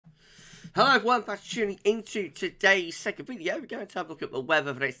Hello everyone, thanks for tuning into today's second video. We're going to have a look at the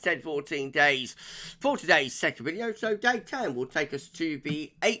weather for the next 10-14 days for today's second video. So day 10 will take us to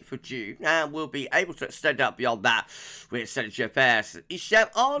the 8th of June. Now we'll be able to extend up beyond that with GFS and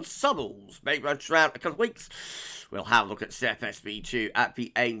ECM ensembles. Maybe run around a couple of weeks. We'll have a look at CFS V2 at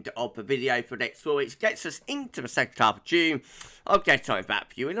the end of the video for next 4 weeks. Gets us into the second half of June. I'll get time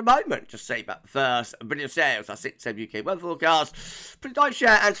back for you in a moment. Just say about the first video sales. That's it, UK weather forecast. Please like,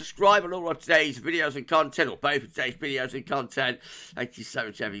 share and subscribe on all of today's videos and content, or both of today's videos and content. Thank you so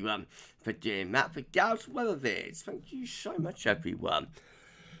much everyone for doing that for GavsWeatherVids. Thank you so much everyone.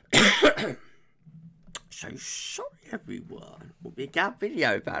 So sorry everyone, will be a Gav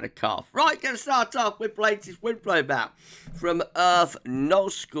video about a cough. Right, going to start off with the latest wind blow map from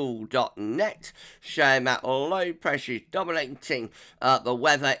earthnoschool.net, showing that low pressure is dominating the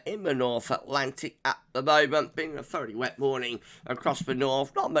weather in the North Atlantic at the moment. Been a thoroughly wet morning across the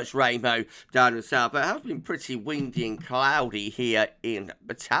north, not much rainbow down in the south, but it has been pretty windy and cloudy here in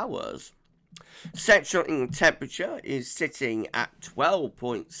the towers. Central England temperature is sitting at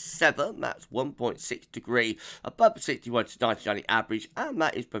 12.7, that's 1.6 degree above the 61 to 90 average, and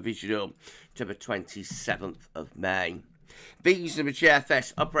that is provisional to the 27th of May. These are the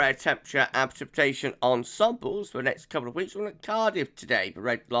GFS upper air temperature and precipitation ensembles for the next couple of weeks. We're at Cardiff today. The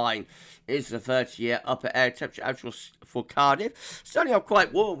red line is the 30-year upper air temperature average for Cardiff. Starting off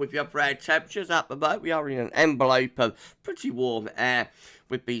quite warm with the upper air temperatures at the moment. We are in an envelope of pretty warm air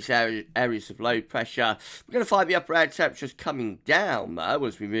with these areas of low pressure. We're going to find the upper air temperatures coming down though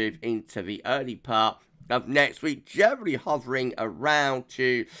as we move into the early part of next week, generally hovering around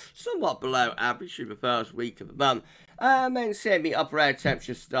to somewhat below average through the first week of the month, and then seeing the upper air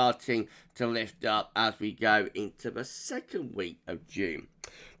temperature starting to lift up as we go into the second week of June.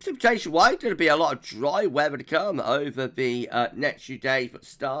 Precipitation-wise, going to be a lot of dry weather to come over the next few days, but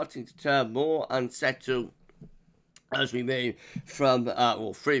starting to turn more unsettled as we move from,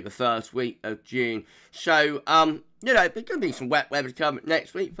 through the first week of June. So, you know, there's going to be some wet weather to come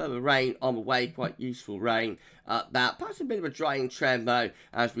next week. Further rain on the way, quite useful rain. Perhaps a bit of a drying trend, though,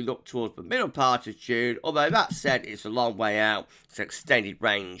 as we look towards the middle part of June. Although, that said, it's a long way out. It's an extended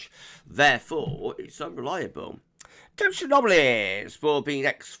range. Therefore, it's unreliable. Temperature anomalies for the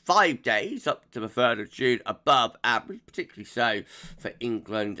next 5 days up to the 3rd of June above average, particularly so for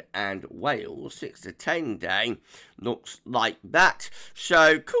England and Wales. 6 to 10 day looks like that.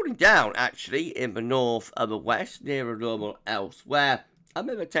 So cooling down actually in the north and the west, nearer normal elsewhere. And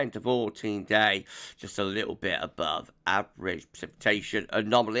then the 10 to 14 day, just a little bit above average. Precipitation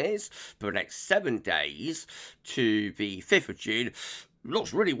anomalies for the next 7 days to the 5th of June.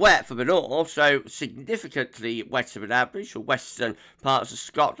 Looks really wet for the north, so significantly wetter than average for western parts of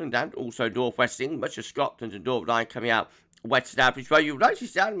Scotland and also northwest England. Much of Scotland and Northern Ireland coming out wetter than average. Well, you'll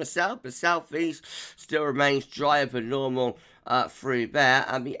notice down in the south, the southeast still remains drier than normal through there,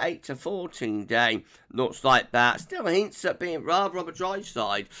 and the 8 to 14 day looks like that. Still hints at being rather on the dry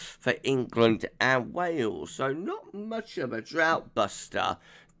side for England and Wales, so not much of a drought buster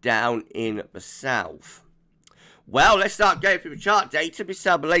down in the south. Well, let's start going through the chart data. This is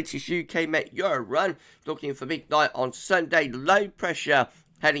the latest UK Met Euro run. Looking for midnight on Sunday. Low pressure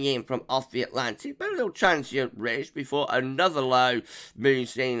heading in from off the Atlantic. But a little transient ridge before another low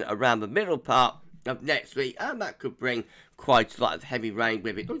moves in around the middle part of next week. And that could bring quite a lot of heavy rain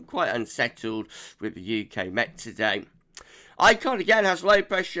with it. Looking quite unsettled with the UK Met today. Icon again has low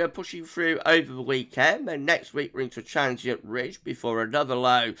pressure pushing through over the weekend, and next week we're into a transient ridge before another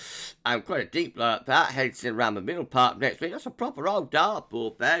low, and quite a deep low at that, heads in around the middle part of next week. That's a proper old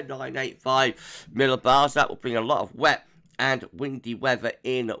dartboard there, 985 millibars. That will bring a lot of wet and windy weather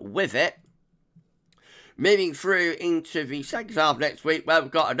in with it. Moving through into the second half next week, where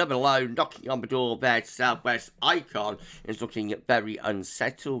we've got another low knocking on the door there to southwest. Icon is looking very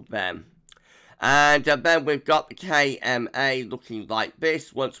unsettled then. And then we've got the KMA looking like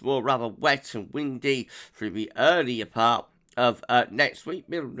this, once more rather wet and windy through the earlier part of next week.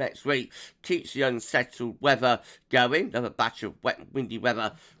 Middle of next week keeps the unsettled weather going. Another batch of wet and windy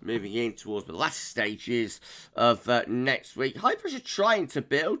weather moving in towards the last stages of next week. High pressure trying to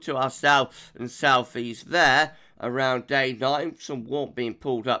build to our south and southeast there around day 9. Some warmth being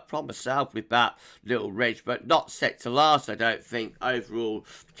pulled up from the south with that little ridge, but not set to last, I don't think. Overall,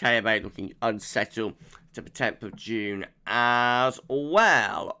 KMA looking unsettled to the 10th of June as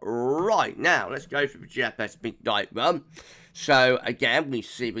well. Right, now let's go through the GFS midnight run. So again, we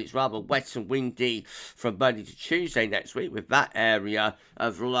see it's rather wet and windy from Monday to Tuesday next week with that area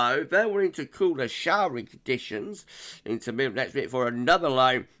of low. Then we're into cooler showering conditions into middle next week for another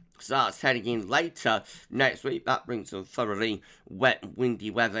low starts heading in later next week. That brings some thoroughly wet and windy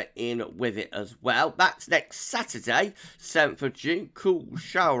weather in with it as well. That's next Saturday, 7th of June. Cool,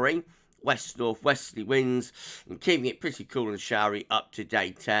 showery, west-northwesterly winds, and keeping it pretty cool and showery up to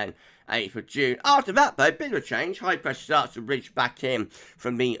day 10. 8th of June. After that, though, bit of a change. High pressure starts to ridge back in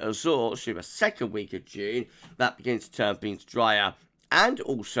from the Azores through the second week of June. That begins to turn things drier and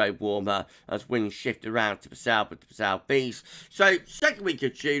also warmer as winds shift around to the south and to the southeast. So, second week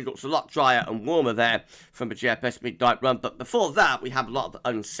of June looks a lot drier and warmer there from the GFS midnight run. But before that, we have a lot of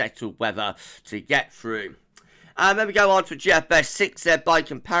unsettled weather to get through. And then we go on to GFS 6 there by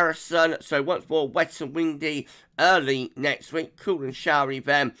comparison. So once more wet and windy early next week. Cool and showery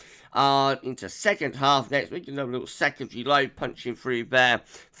then into second half next week. Another little secondary low punching through there.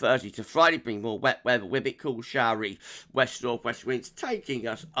 Thursday to Friday bring more wet weather with it. Cool, showery, west-northwest winds taking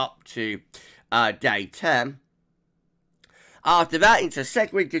us up to day 10. After that, into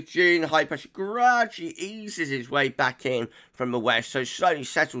second week of June, high pressure gradually eases its way back in from the west. So slowly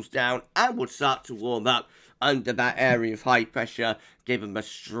settles down and will start to warm up under that area of high pressure, given the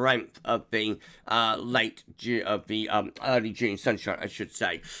strength of the early June sunshine, I should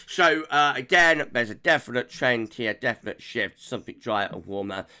say. So again, there's a definite trend here, definite shift, something drier and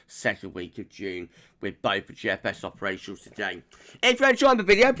warmer second week of June with both the GFS operations today. If you're enjoying the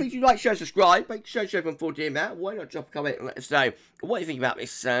video, please do like, share, subscribe. Make sure you're open for doing that. Why not drop a comment and let us know what you think about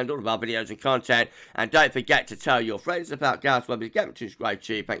this and all of our videos and content. And don't forget to tell your friends about GavsWeatherVids. Get them to subscribe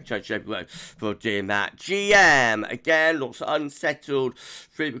to. Thanks so much everyone for doing that. GM, again, looks unsettled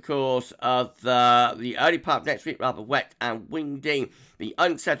through the course of the early part of next week, rather wet and windy. The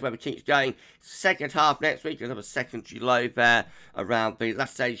unsettled weather keeps going. Second half next week, another secondary low there around the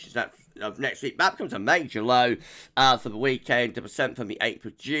last stages of next week. That becomes a major low for the weekend, the 7th and the 8th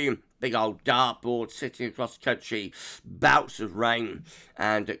of June. Big old dartboard sitting across the country, bouts of rain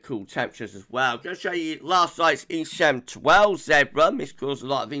and cool temperatures as well. I'm going to show you last night's ECM 12 Zebra. This caused a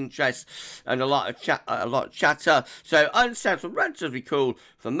lot of interest and a lot of chatter. So unsettled, relatively cool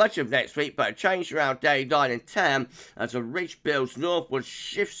for much of next week, but a change around day 9 and 10 as a ridge builds northward,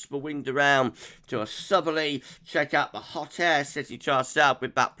 shifts the wind around to a southerly. Check out the hot air sitting to our south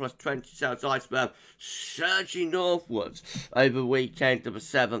with that plus 20 Celsius iceberg surging northwards over the weekend of the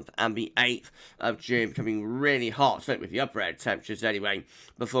 7th and the 8th of June, becoming really hot, certainly with the upper air temperatures anyway,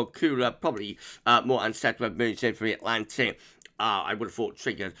 before cooler, probably more unsettled moves in from the Atlantic. I would have thought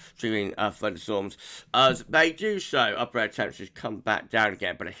triggering thunderstorms as they do so. Upper air temperatures come back down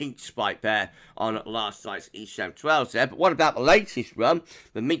again, but a heat spike there on last night's ECM 12 there. But what about the latest run,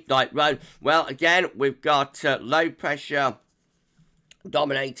 the midnight run? Well, again, we've got low pressure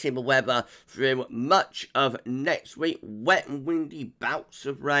dominating the weather through much of next week. Wet and windy bouts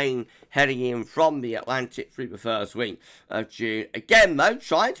of rain heading in from the Atlantic through the first week of June. Again, though,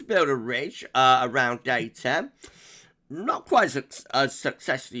 trying to build a ridge around day 10. Not quite as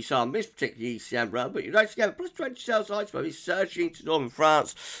successfully so on this particular ECM run, but you notice again, plus 20 Celsius iceberg is surging to northern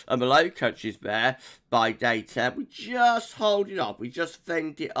France and the Low Countries there by day 10. We just hold it off. We just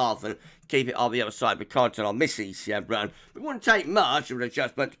fend it off and keep it on the other side of the continent on this ECM run. It wouldn't take much of an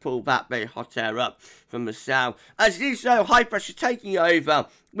adjustment to pull that very hot air up from the south. As it is, though, high pressure taking over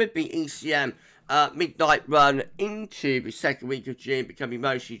with the ECM midnight run into the second week of June, becoming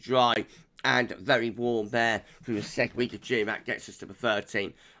mostly dry and very warm there through the second week of June. That gets us to the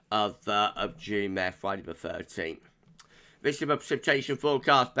 13th of June there, Friday the 13th. This is a precipitation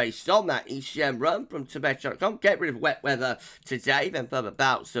forecast based on that ECM run from Tibet.com. Get rid of wet weather today, then further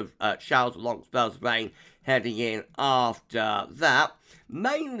bouts of showers and long spells of rain heading in after that.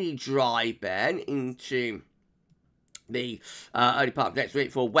 Mainly dry then into the early part of next week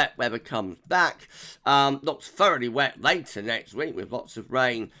before wet weather comes back. Looks thoroughly wet later next week with lots of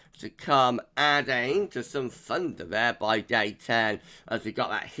rain to come, adding to some thunder there by day 10 as we got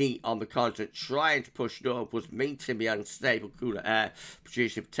that heat on the continent trying to push northwards, meeting the unstable cooler air,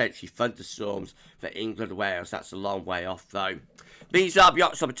 producing potentially thunderstorms for England and Wales. That's a long way off though. These are the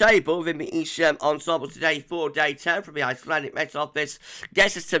options on the table within the ECM ensemble today for day 10 from the Icelandic Met Office.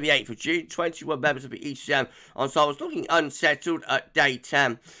 Gets us to the 8th of June. 21 members of the ECM ensemble looking unsettled at day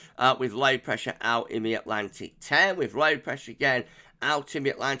 10 with low pressure out in the Atlantic. 10 with low pressure again out in the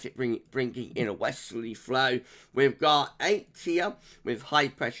Atlantic, bringing in a westerly flow. We've got 8 here with high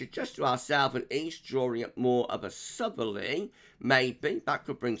pressure just to our south and east, drawing up more of a southerly. Maybe that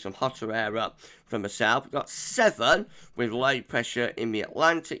could bring some hotter air up from the south. We've got 7 with low pressure in the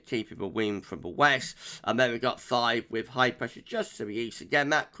Atlantic, keeping the wind from the west. And then we've got 5 with high pressure just to the east. Again,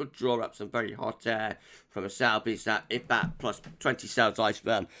 that could draw up some very hot air from the south. Is that if that plus 20 Celsius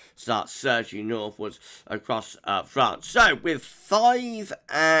iceberg starts surging northwards across France. So with 5 5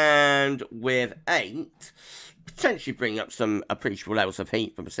 and with 8, potentially bring up some appreciable levels of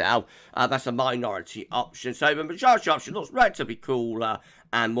heat for myself. That's a minority option. So the majority option looks relatively cooler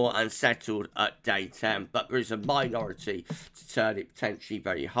and more unsettled at day 10, but there is a minority to turn it potentially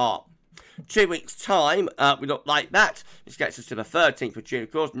very hot. 2 weeks' time, we look like that. This gets us to the 13th of June,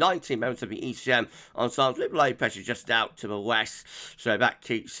 of course. 19 members of the ECM ensembles with low pressure just out to the west, so that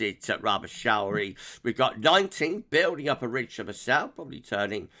keeps it rather showery. We've got 19 building up a ridge to the south, probably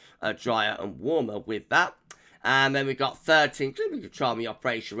turning drier and warmer with that. And then we've got 13, including a charming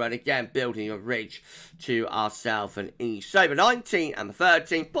operation run, again building a ridge to our south and east. So the 19 and the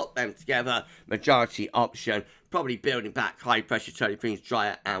 13, put them together, majority option, probably building back high pressure, turning things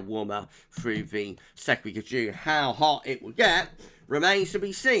drier and warmer through the second week of June. How hot it will get remains to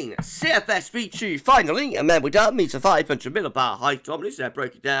be seen. CFS V2 finally, and then we're done. Meets a 500 millibar high dominance. There,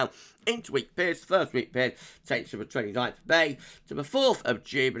 broke it down into week periods. The first week period takes to the 29th of May to the 4th of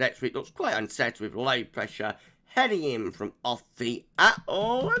June. The next week looks quite unsettled with low pressure heading in from off the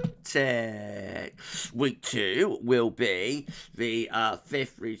Atlantic. Week 2 will be the 5th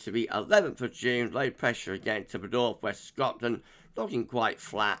through to the 11th of June. Low pressure again to the northwest Scotland, looking quite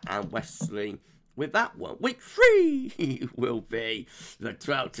flat and westerly with that one. Week 3 will be the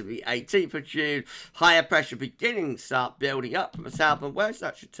 12th to the 18th of June. Higher pressure beginning to start building up from the south and west.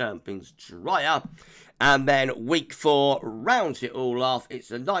 That should turn things drier. And then week 4 rounds it all off. It's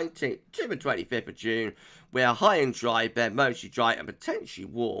the 19th to the 25th of June. We're high and dry, then mostly dry and potentially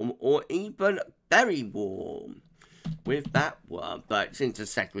warm or even very warm with that one. But it's into the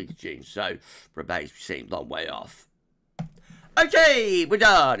second week of June, so remains to be seen, long way off. Okay, we're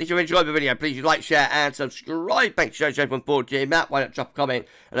done. If you enjoyed the video, please like, share, and subscribe. Thanks so much for board here, Matt. Why not drop a comment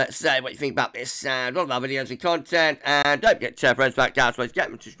and let's say what you think about this and all of our videos and content. And don't forget to tell friends about GavsWeatherVids. Get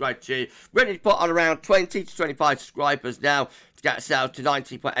them to subscribe too. We're ready to put on around 20 to 25 subscribers now to get ourselves to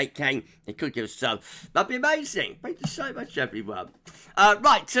 90.8k. It could give us some. That'd be amazing. Thank you so much, everyone.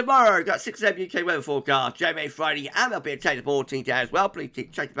 Right, tomorrow we've got 6 a.m. UK weather forecast, JMA Friday, and there'll be a Taylor 14 day as well. Please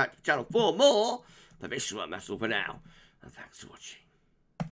keep checking back to the channel for more. But this one, that's all for now. And thanks for watching.